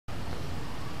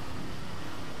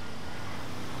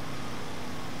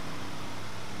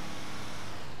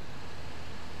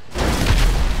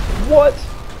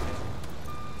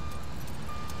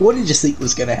What did you think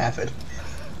was going to happen?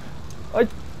 I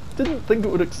didn't think it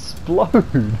would explode.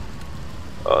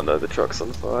 Oh no, the truck's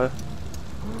on fire.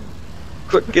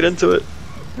 Quick, get into it.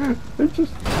 It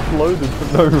just exploded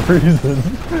for no reason.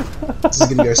 This is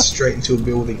going to go straight into a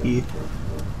building here.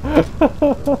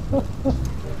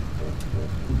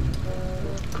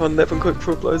 Come on, Lapwing, quick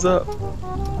before it blows up.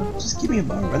 Just give me a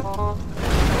moment.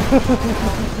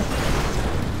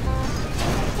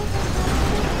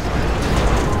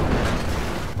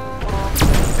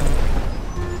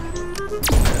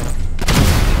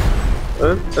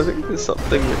 I think there's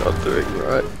something we're not doing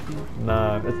right.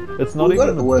 No, it's not We got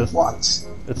even it to the work once.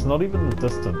 It's not even the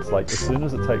distance. Like as soon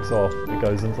as it takes off, it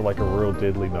goes into like a real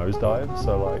deadly nosedive.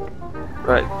 So like,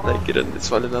 Right, they get in. Let's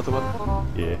find another one.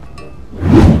 yeah.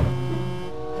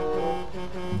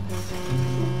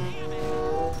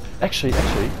 Actually,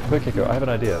 Pukeko, I have an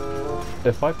idea.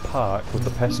 If I park with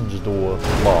the passenger door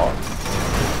locked,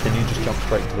 can you just jump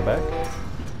straight to the back?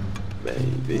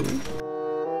 Maybe.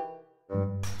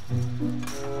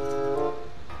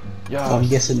 Yeah. I'm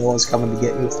guessing no one's coming to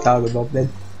get me with the cargo bomb then.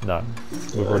 No,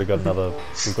 we've already got another.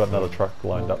 We've got another truck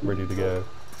lined up, ready to go.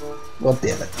 God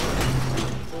damn it.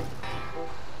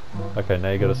 Okay,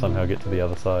 now you got to somehow get to the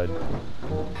other side.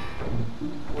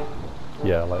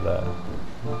 Yeah, like that.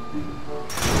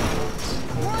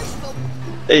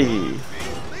 Hey.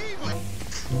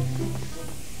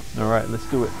 All right, let's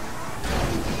do it.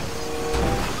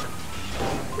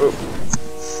 Oh.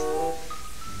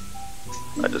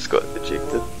 I just got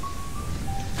ejected.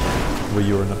 Were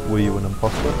you an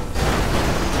imposter?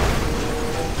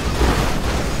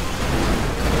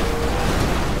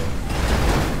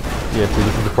 Yeah, see,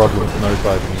 this is the problem with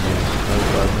nosediving again.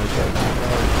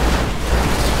 Nosedive.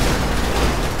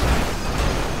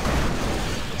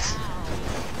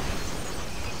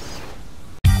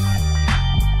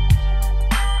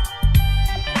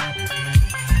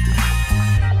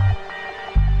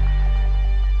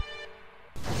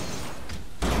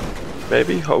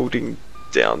 Maybe holding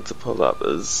down to pull up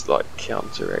is like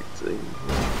counteracting.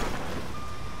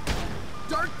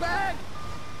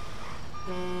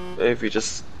 If you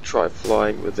just try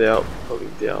flying without pulling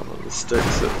down on the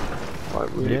sticks, it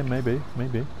might work. Yeah, maybe.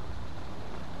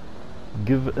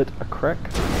 Give it a crack.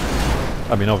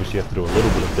 I mean, obviously you have to do a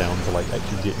little bit of down to like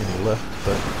actually get any lift,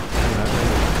 but you know.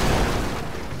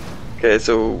 Okay,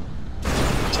 so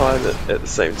time it at the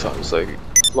same time. So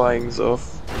flying's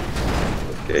off.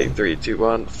 Okay, 3, 2,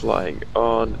 1, flying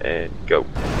on and go.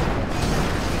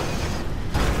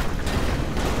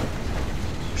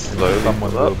 Slowly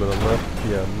Someone a pull little up. bit of lift.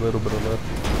 Yeah, a little bit of lift.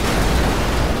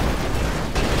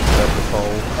 Grab the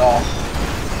pole. Oh.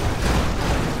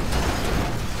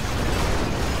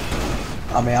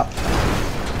 I'm out.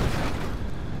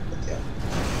 Okay.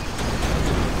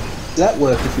 Does that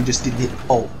work if we just didn't hit the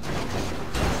pole?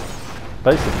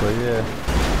 Basically, yeah.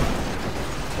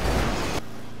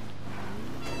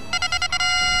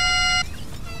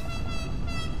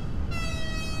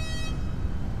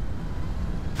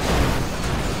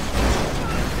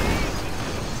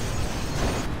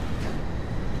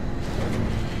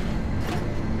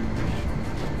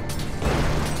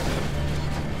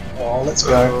 Oh, let's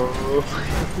go.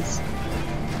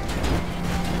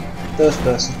 First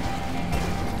person.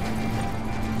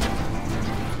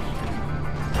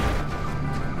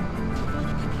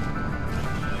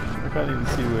 I can't even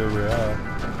see where we are.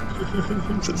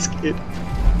 I'm so scared.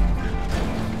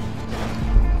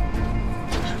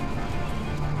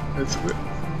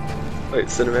 Wait,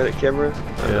 cinematic camera?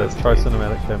 Yeah, let's try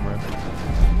cinematic camera.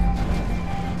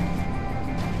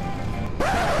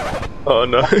 Oh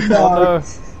no. No. Oh no!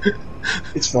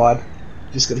 It's fine.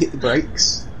 Just gotta hit the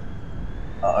brakes.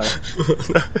 Uh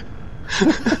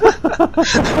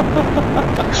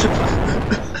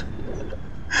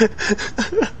Oh.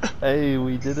 Hey,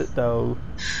 we did it though.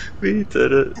 We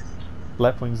did it.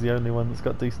 Lapwing's the only one that's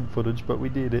got decent footage, but we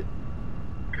did it.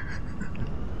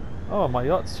 Oh, my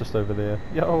yacht's just over there.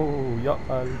 Yo, yacht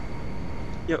party.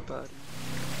 Yep, buddy.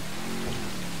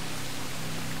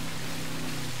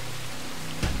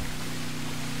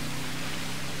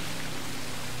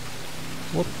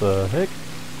 What the heck?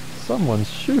 Someone's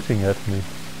shooting at me.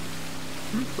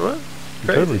 What? He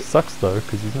Crazy. totally sucks though,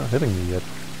 because he's not hitting me yet.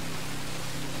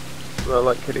 I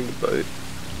like hitting the boat.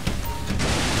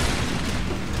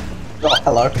 Oh,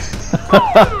 hello.